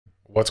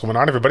What's going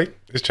on, everybody?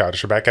 It's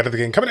Childish. We're back at it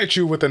again, coming at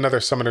you with another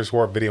Summoner's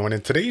War video. And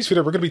in today's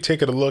video, we're going to be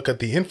taking a look at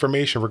the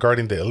information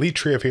regarding the Elite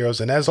Tree of Heroes.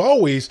 And as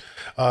always,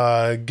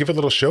 give a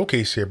little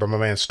showcase here by my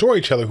man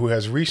Storyteller, who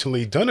has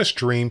recently done a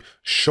stream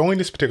showing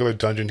this particular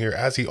dungeon here,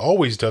 as he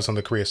always does on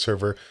the Korea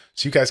server.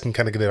 So you guys can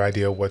kind of get an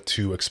idea of what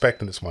to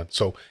expect in this one.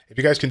 So if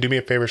you guys can do me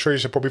a favor, show your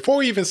support. Before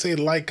we even say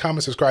like,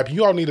 comment, subscribe,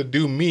 you all need to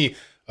do me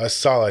a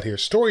solid here.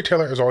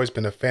 Storyteller has always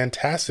been a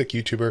fantastic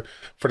YouTuber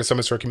for the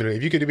Summon Store community.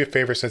 If you could do me a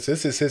favor, since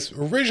this is his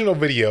original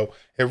video,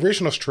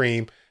 original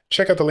stream,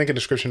 check out the link in the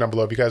description down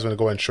below if you guys want to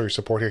go ahead and show your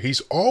support here.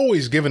 He's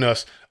always given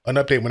us an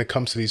update when it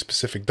comes to these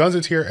specific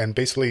dungeons here, and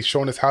basically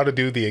showing us how to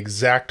do the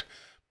exact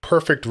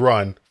perfect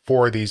run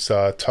for these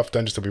tough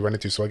dungeons that we run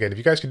into. So again, if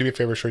you guys could do me a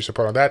favor, show your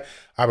support on that,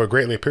 I would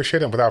greatly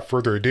appreciate it. And without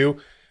further ado,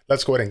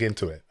 let's go ahead and get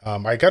into it.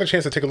 I got a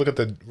chance to take a look at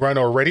the run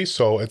already,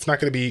 so it's not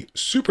going to be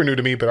super new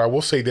to me, but I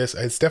will say this,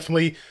 it's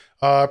definitely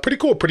pretty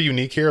cool, pretty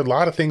unique here. A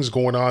lot of things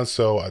going on,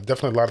 so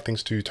definitely a lot of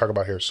things to talk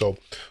about here. So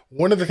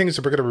one of the things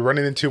that we're going to be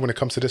running into when it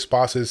comes to this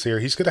boss is here,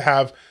 he's going to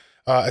have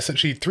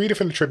essentially 3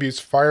 different attributes: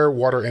 fire,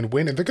 water, and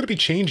wind, and they're going to be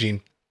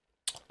changing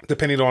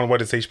depending on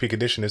what its HP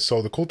condition is.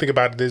 So the cool thing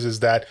about it is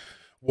that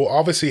we'll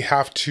obviously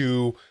have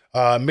to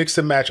mix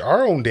and match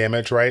our own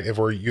damage, right? If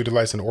we're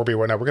utilizing Orbe or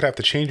whatnot, we're going to have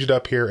to change it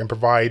up here and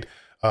provide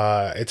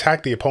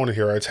attack the opponent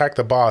here, or attack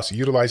the boss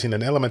utilizing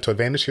an elemental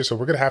advantage here. So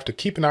we're going to have to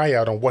keep an eye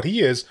out on what he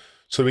is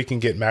so we can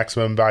get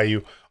maximum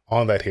value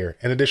on that here.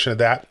 In addition to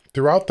that,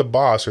 throughout the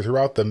boss or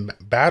throughout the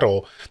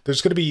battle,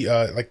 there's going to be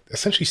like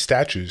essentially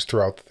statues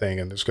throughout the thing,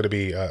 and there's going to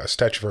be a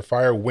statue for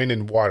fire, wind,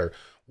 and water.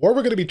 What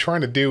we're going to be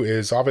trying to do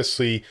is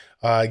obviously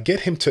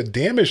get him to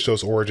damage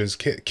those origins,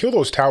 kill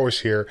those towers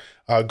here,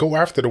 go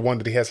after the one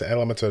that he has an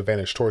elemental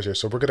advantage towards here.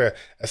 So we're going to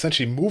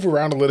essentially move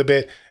around a little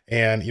bit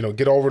and, you know,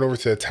 get over and over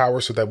to the tower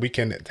so that we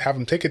can have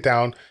him take it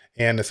down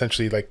and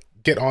essentially like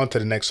get on to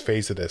the next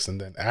phase of this.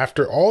 And then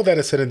after all that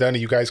is said and done,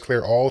 and you guys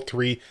clear all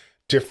 3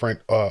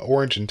 different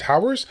origin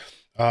towers,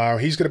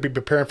 he's going to be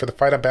preparing for the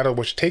fight on battle,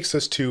 which takes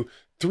us to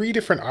 3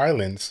 different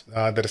islands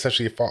that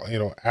essentially, you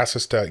know, ask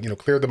us to, you know,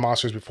 clear the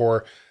monsters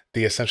before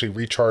the essentially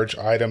recharge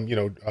item, you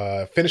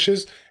know,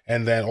 finishes.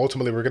 And then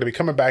ultimately we're going to be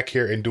coming back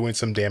here and doing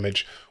some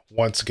damage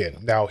once again.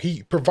 Now,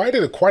 he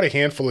provided quite a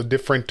handful of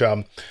different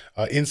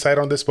insight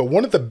on this, but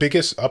one of the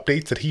biggest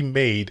updates that he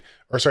made,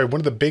 or sorry,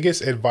 one of the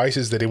biggest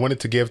advices that he wanted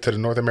to give to the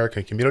North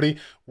American community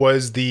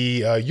was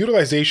the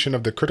utilization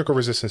of the critical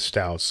resistance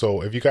down.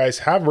 So if you guys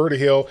have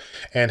Vertihill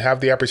and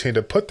have the opportunity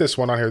to put this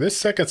one on here, this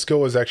second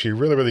skill is actually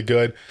really, really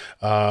good.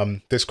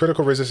 This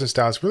critical resistance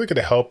down is really going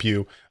to help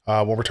you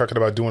when we're talking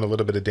about doing a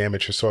little bit of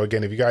damage. So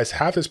again, if you guys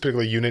have this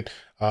particular unit,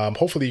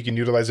 hopefully you can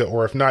utilize it,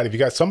 or if not, if you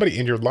got somebody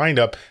in your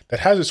lineup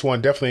that has this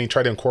one, definitely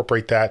try to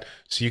incorporate that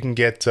so you can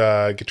get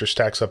your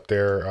stacks up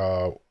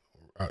there,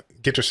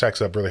 get your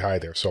stacks up really high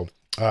there. So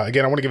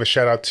again, I want to give a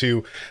shout out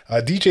to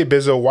DJ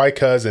Bizzo,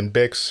 YCuz, and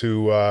Bix,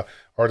 who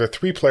are the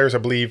 3 players, I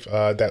believe,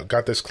 that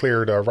got this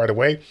cleared right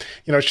away.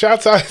 You know,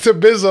 shouts out to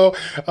Bizzo,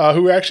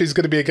 who actually is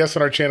going to be a guest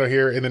on our channel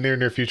here in the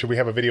near future. We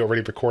have a video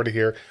already recorded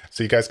here,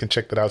 so you guys can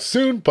check that out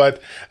soon.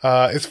 But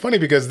it's funny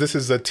because this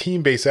is a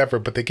team-based effort,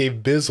 but they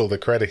gave Bizzo the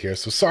credit here.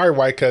 So sorry,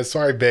 YCuz,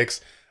 sorry,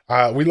 Bix.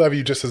 We love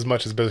you just as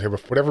much as Bizzo here, but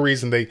for whatever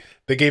reason, they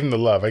gave him the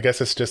love. I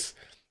guess it's just,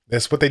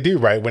 that's what they do,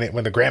 right?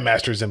 When the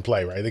Grandmaster's in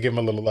play, right? They give him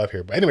a little love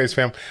here. But anyways,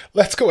 fam,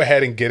 let's go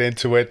ahead and get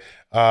into it.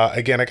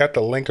 Again, I got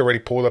the link already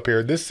pulled up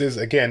here. This is,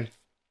 again,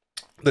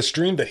 the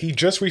stream that he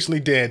just recently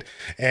did.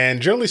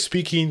 And generally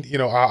speaking, you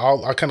know,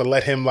 I'll kind of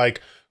let him like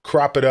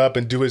crop it up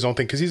and do his own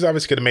thing, because he's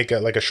obviously going to make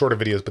like a shorter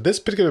videos. But this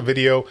particular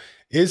video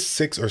is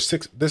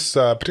this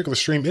particular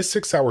stream is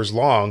 6 hours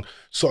long.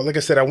 So like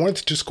I said, I wanted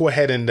to just go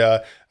ahead and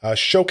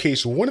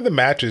showcase one of the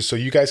matches so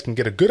you guys can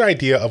get a good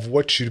idea of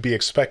what you'd be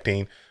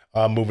expecting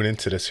moving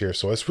into this here.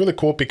 So it's really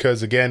cool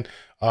because, again,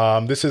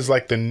 this is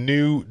like the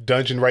new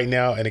dungeon right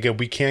now, and again,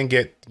 we can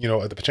get, you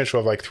know, the potential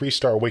of like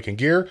 3-star awakened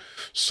gear.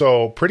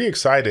 So pretty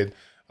excited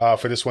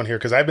for this one here,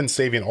 because I've been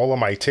saving all of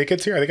my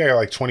tickets here. I think I got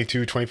like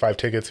 22 25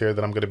 tickets here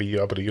that I'm going to be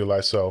able to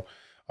utilize. So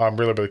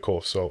really, really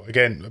cool. So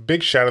again, a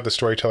big shout out to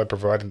Storyteller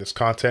providing this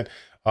content.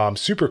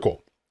 Super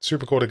cool to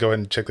go ahead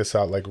and check this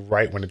out like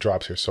right when it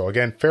drops here. So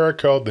again,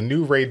 FARAKEL, the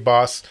new raid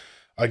boss.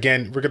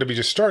 Again, we're going to be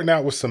just starting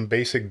out with some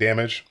basic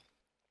damage,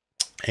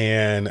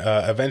 and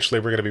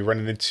eventually we're going to be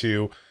running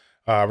into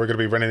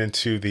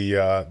the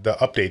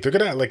update. They're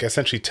going to like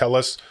essentially tell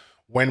us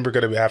when we're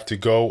going to have to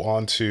go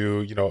on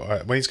to, you know,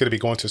 when he's going to be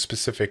going to a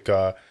specific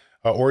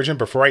origin.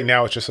 But for right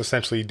now, it's just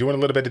essentially doing a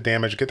little bit of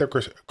damage, get their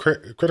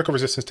critical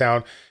resistance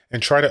down,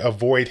 and try to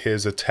avoid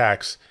his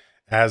attacks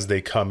as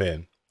they come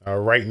in.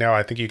 Right now,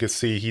 I think you can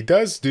see he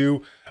does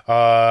do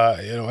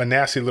you know, a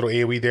nasty little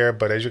AoE there,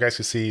 but as you guys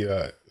can see,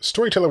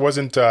 Storyteller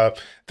didn't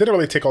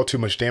really take all too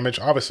much damage.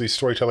 Obviously,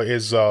 Storyteller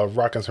is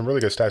rocking some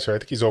really good stats here. I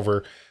think he's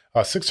over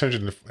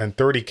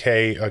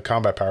 630k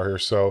combat power here.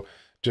 So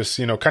just,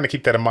 you know, kind of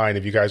keep that in mind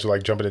if you guys are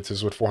like jumping into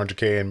this with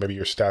 400k and maybe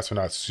your stats are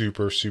not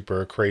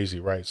super crazy,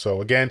 right? So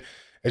again,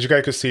 as you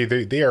guys can see,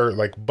 they are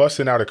like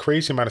busting out a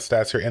crazy amount of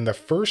stats here. And the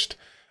first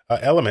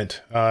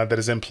element that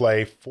is in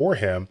play for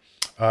him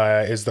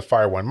is the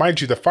fire one. Mind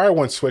you, the fire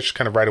one switched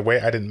kind of right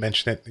away. I didn't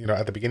mention it,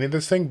 at the beginning of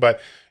this thing,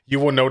 but you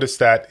will notice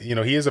that,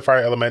 he is a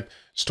fire element.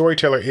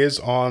 Storyteller is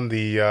on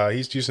the,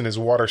 he's using his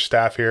water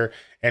staff here,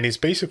 and he's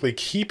basically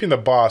keeping the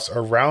boss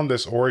around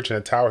this origin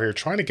of tower here,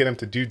 trying to get him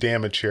to do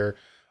damage here,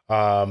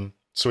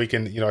 so he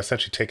can,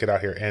 essentially take it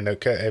out here. And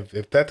okay,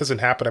 if that doesn't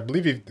happen, I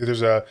believe if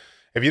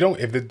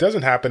it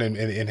doesn't happen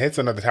and hits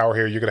another tower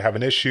here, you're going to have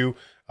an issue.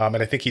 And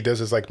I think he does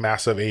his like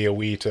massive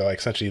AoE to like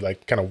essentially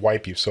like kind of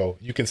wipe you. So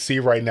you can see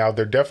right now,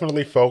 they're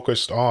definitely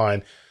focused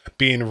on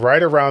being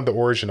right around the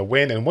origin to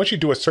win. And once you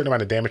do a certain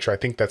amount of damage, I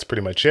think that's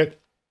pretty much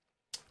it.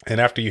 And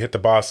after you hit the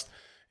boss,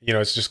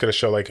 it's just going to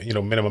show like,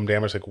 minimum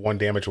damage, like 1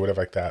 damage or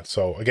whatever like that.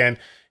 So again,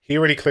 he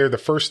already cleared the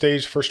first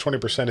stage, first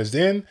 20% is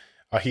in.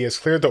 He has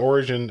cleared the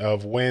origin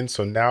of wind.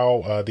 So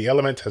now the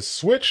element has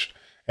switched.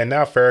 And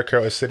now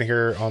FARAKEL is sitting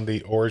here on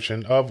the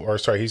origin of,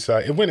 he's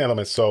in wind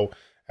element. So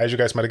as you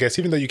guys might have guessed,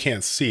 even though you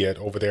can't see it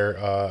over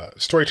there,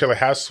 Storyteller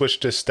has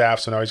switched his staff.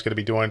 So now he's going to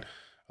be doing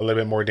a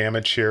little bit more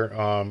damage here,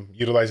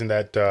 utilizing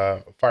that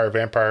Fire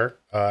Vampire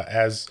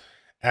as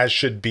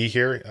should be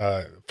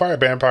here. Fire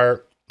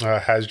Vampire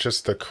has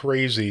just the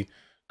crazy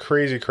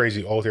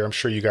ult here. I'm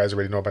sure you guys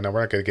already know by now.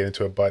 We're not going to get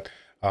into it, but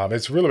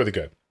it's really, really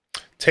good.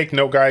 Take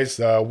note, guys,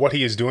 what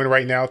he is doing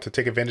right now to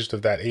take advantage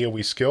of that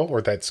AoE skill,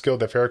 or that skill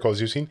that FARAKEL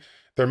is using.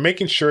 They're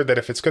making sure that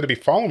if it's going to be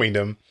following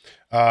them,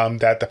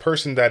 that the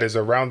person that is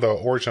around the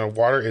origin of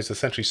water is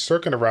essentially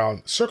circling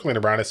around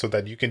it, so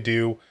that you can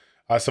do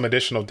some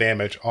additional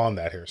damage on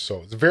that here.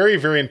 So it's very,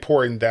 very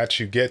important that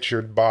you get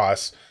your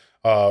boss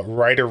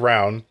right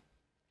around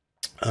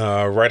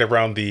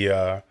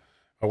the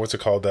what's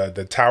it called,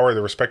 the tower,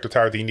 the respective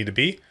tower that you need to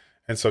be.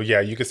 And so yeah,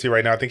 you can see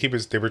right now, I think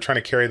they were trying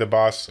to carry the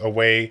boss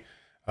away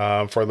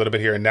for a little bit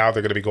here, and now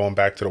they're going to be going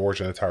back to the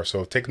origin of the tower.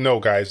 So take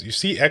note, guys. You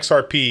see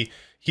XRP.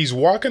 He's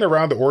walking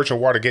around the origin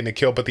of water getting a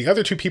kill, but the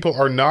other 2 people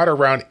are not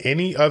around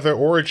any other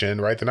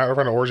origin, right? They're not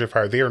around the origin of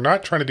fire. They are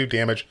not trying to do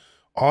damage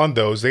on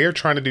those. They are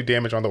trying to do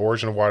damage on the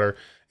origin of water.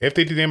 If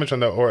they do damage on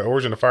the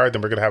origin of fire,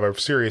 then we're going to have a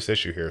serious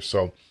issue here.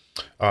 So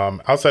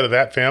outside of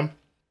that, fam,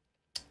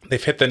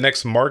 they've hit the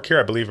next mark here.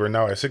 I believe we're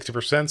now at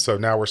 60%. So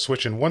now we're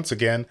switching once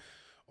again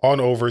on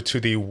over to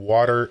the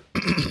water,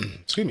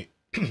 excuse me,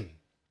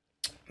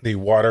 the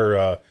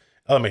water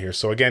element here.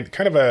 So again,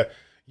 kind of a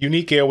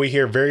unique AoE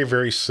here, very,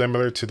 very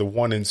similar to the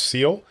one in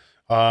Seal.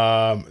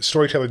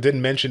 Storyteller did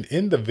mention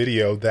in the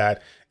video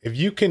that if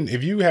you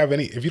don't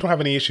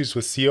have any issues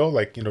with Seal,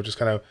 like, just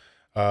kind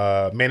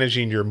of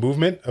managing your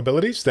movement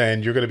abilities,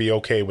 then you're going to be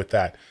okay with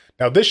that.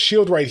 Now, this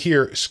shield right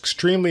here is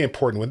extremely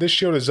important. When this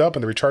shield is up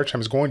and the recharge time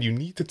is going, you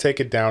need to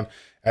take it down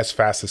as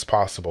fast as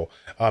possible.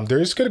 There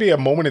is going to be a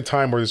moment in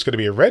time where there's going to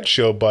be a red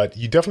shield, but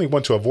you definitely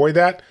want to avoid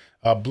that.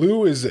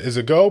 Blue is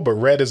a go, but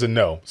red is a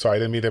no. Sorry, I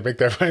didn't mean to make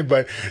that right,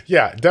 but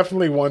yeah,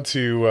 definitely want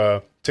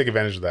to take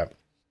advantage of that.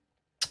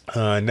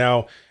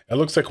 Now, it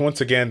looks like once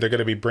again, they're going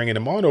to be bringing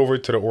him on over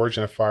to the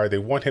origin of fire. They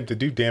want him to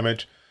do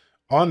damage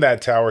on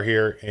that tower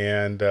here,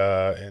 and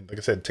like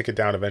I said, take it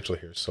down eventually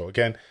here. So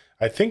again,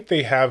 I think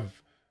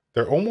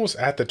they're almost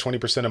at the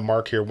 20%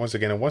 mark here once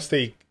again, and once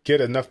they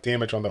get enough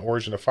damage on the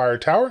origin of fire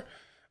tower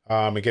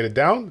and get it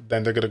down,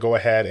 then they're going to go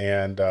ahead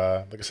and,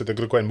 like I said, they're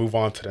going to go ahead and move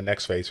on to the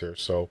next phase here.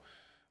 So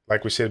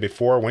like we said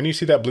before, when you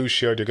see that blue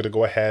shield, you're going to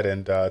go ahead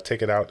and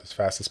take it out as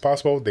fast as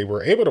possible. They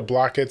were able to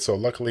block it, so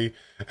luckily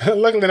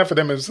enough for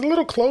them, it was a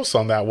little close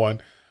on that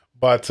one,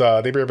 but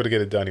they were able to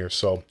get it done here.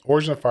 So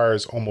Origin of Fire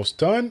is almost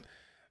done.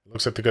 It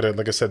looks like they're going to,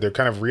 like I said, they're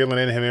kind of reeling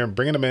in him here,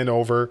 bringing him in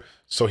over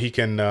so he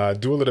can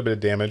do a little bit of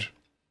damage.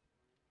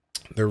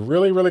 They're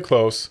really, really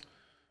close,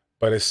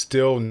 but it's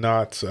still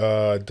not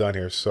done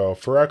here. So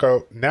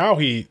FARAKEL, now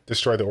he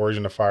destroyed the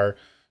Origin of Fire,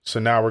 so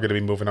now we're going to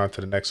be moving on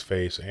to the next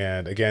phase.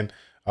 And again,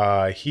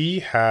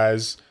 he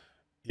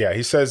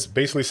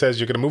basically says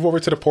you're going to move over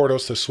to the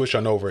portals to switch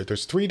on over.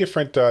 There's 3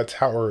 different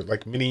tower,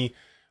 like mini,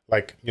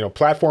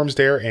 platforms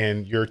there,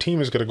 and your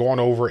team is going to go on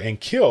over and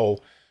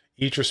kill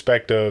each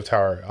respective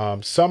tower.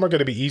 Some are going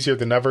to be easier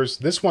than others.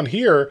 This one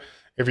here,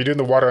 if you're doing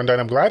the water undying,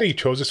 I'm glad he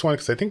chose this one,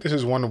 because I think this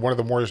is one of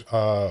the more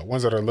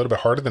ones that are a little bit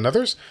harder than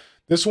others.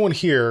 This one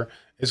here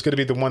is going to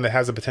be the one that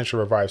has a potential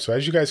revive. So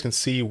as you guys can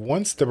see,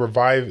 once the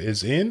revive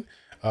is in,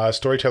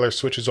 Storyteller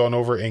switches on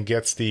over and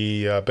gets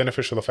the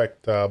beneficial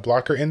effect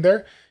blocker in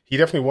there. He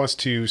definitely wants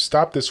to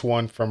stop this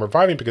one from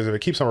reviving, because if it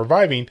keeps on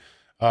reviving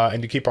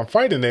and you keep on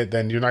fighting it,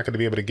 then you're not going to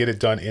be able to get it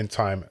done in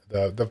time.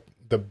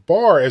 The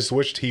bar as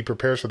which he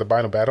prepares for the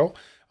final battle,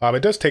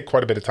 it does take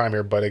quite a bit of time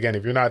here. But again,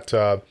 if you're not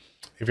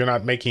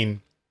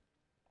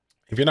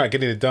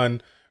getting it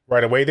done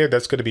right away there,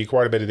 that's going to be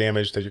quite a bit of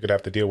damage that you're going to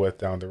have to deal with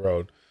down the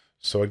road.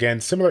 So again,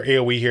 similar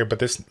AoE here, but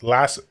this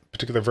last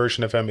particular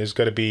version of him is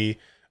going to be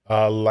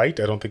light.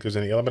 I don't think there's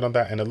any element on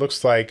that. And it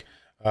looks like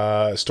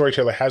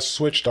Storyteller has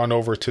switched on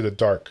over to the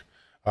dark.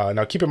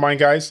 Now keep in mind,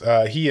 guys,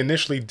 he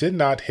initially did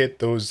not hit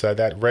those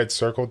that red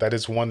circle. That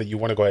is one that you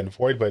want to go ahead and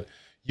avoid, but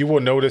you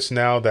will notice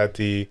now that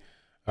the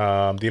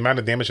amount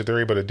of damage that they're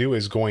able to do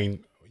is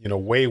going,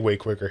 way, way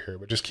quicker here.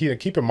 But just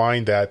keep in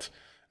mind that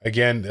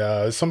Again,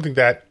 it's something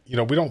that, you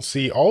know, we don't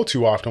see all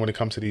too often when it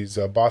comes to these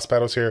boss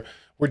battles here.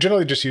 We're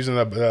generally just using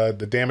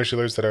the damage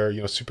dealers that are,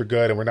 you know, super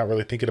good, and we're not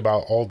really thinking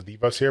about all the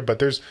debuffs here. But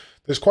there's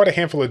quite a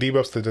handful of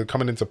debuffs that are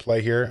coming into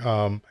play here,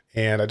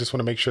 and I just want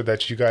to make sure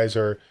that you guys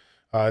are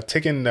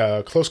taking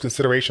close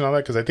consideration on that,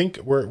 because I think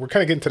we're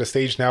kind of getting to the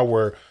stage now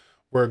where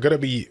we're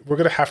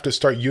gonna have to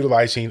start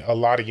utilizing a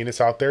lot of units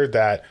out there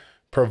that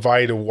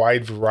provide a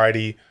wide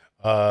variety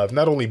of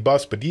not only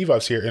buffs but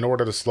debuffs here in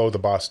order to slow the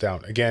boss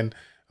down. Again,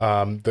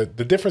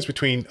 the difference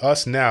between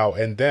us now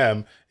and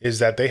them is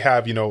that they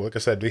have, you know, like I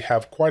said, they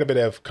have quite a bit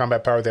of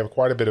combat power. They have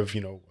quite a bit of,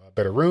 you know,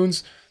 better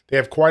runes. They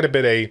have quite a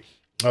bit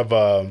of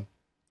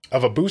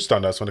a boost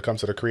on us when it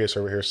comes to the Korea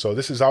server here. So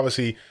this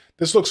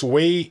looks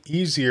way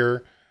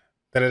easier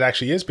than it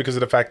actually is because of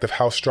the fact of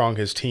how strong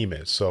his team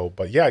is. So,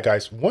 but yeah,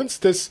 guys, once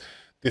the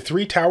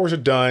 3 towers are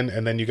done,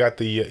 and then you got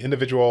the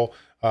individual,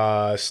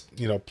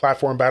 you know,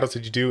 platform battles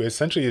that you do,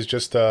 essentially is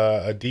just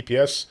a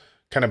DPS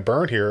kind of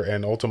burn here,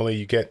 and ultimately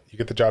you get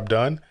the job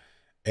done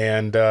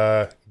and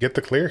get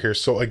the clear here.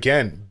 So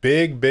again,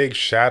 big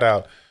shout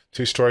out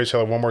to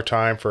Storyteller one more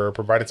time for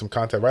providing some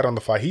content right on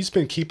the fly. He's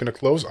been keeping a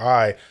close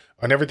eye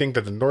on everything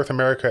that the North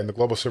America and the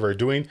global server are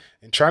doing,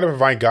 and trying to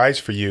provide guides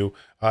for you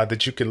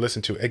that you can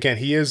listen to. Again,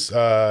 he is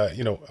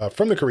you know,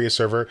 from the Korea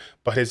server,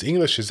 but his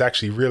English is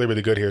actually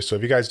really good here. So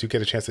if you guys do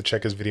get a chance to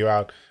check his video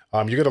out,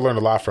 you're going to learn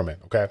a lot from it.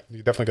 Okay,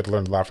 you definitely get to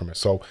learn a lot from it.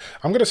 So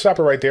I'm going to stop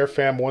it right there,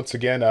 fam. Once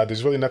again,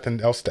 there's really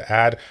nothing else to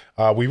add.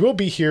 We will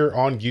be here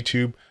on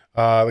YouTube,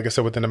 like I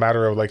said, within a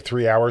matter of like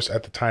 3 hours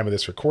at the time of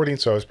this recording.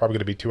 So it's probably going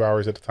to be 2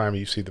 hours at the time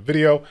you see the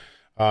video,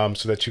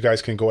 so that you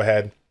guys can go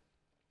ahead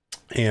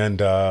and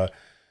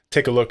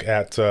take a look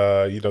at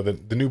you know,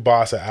 the new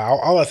boss.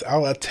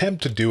 I'll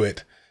attempt to do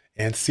it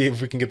and see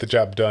if we can get the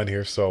job done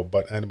here. So,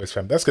 but anyways,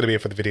 fam, that's going to be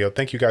it for the video.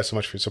 Thank you guys so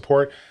much for your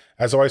support.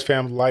 As always,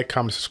 fam, like,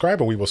 comment, subscribe,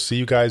 and we will see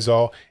you guys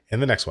all in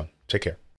the next one. Take care.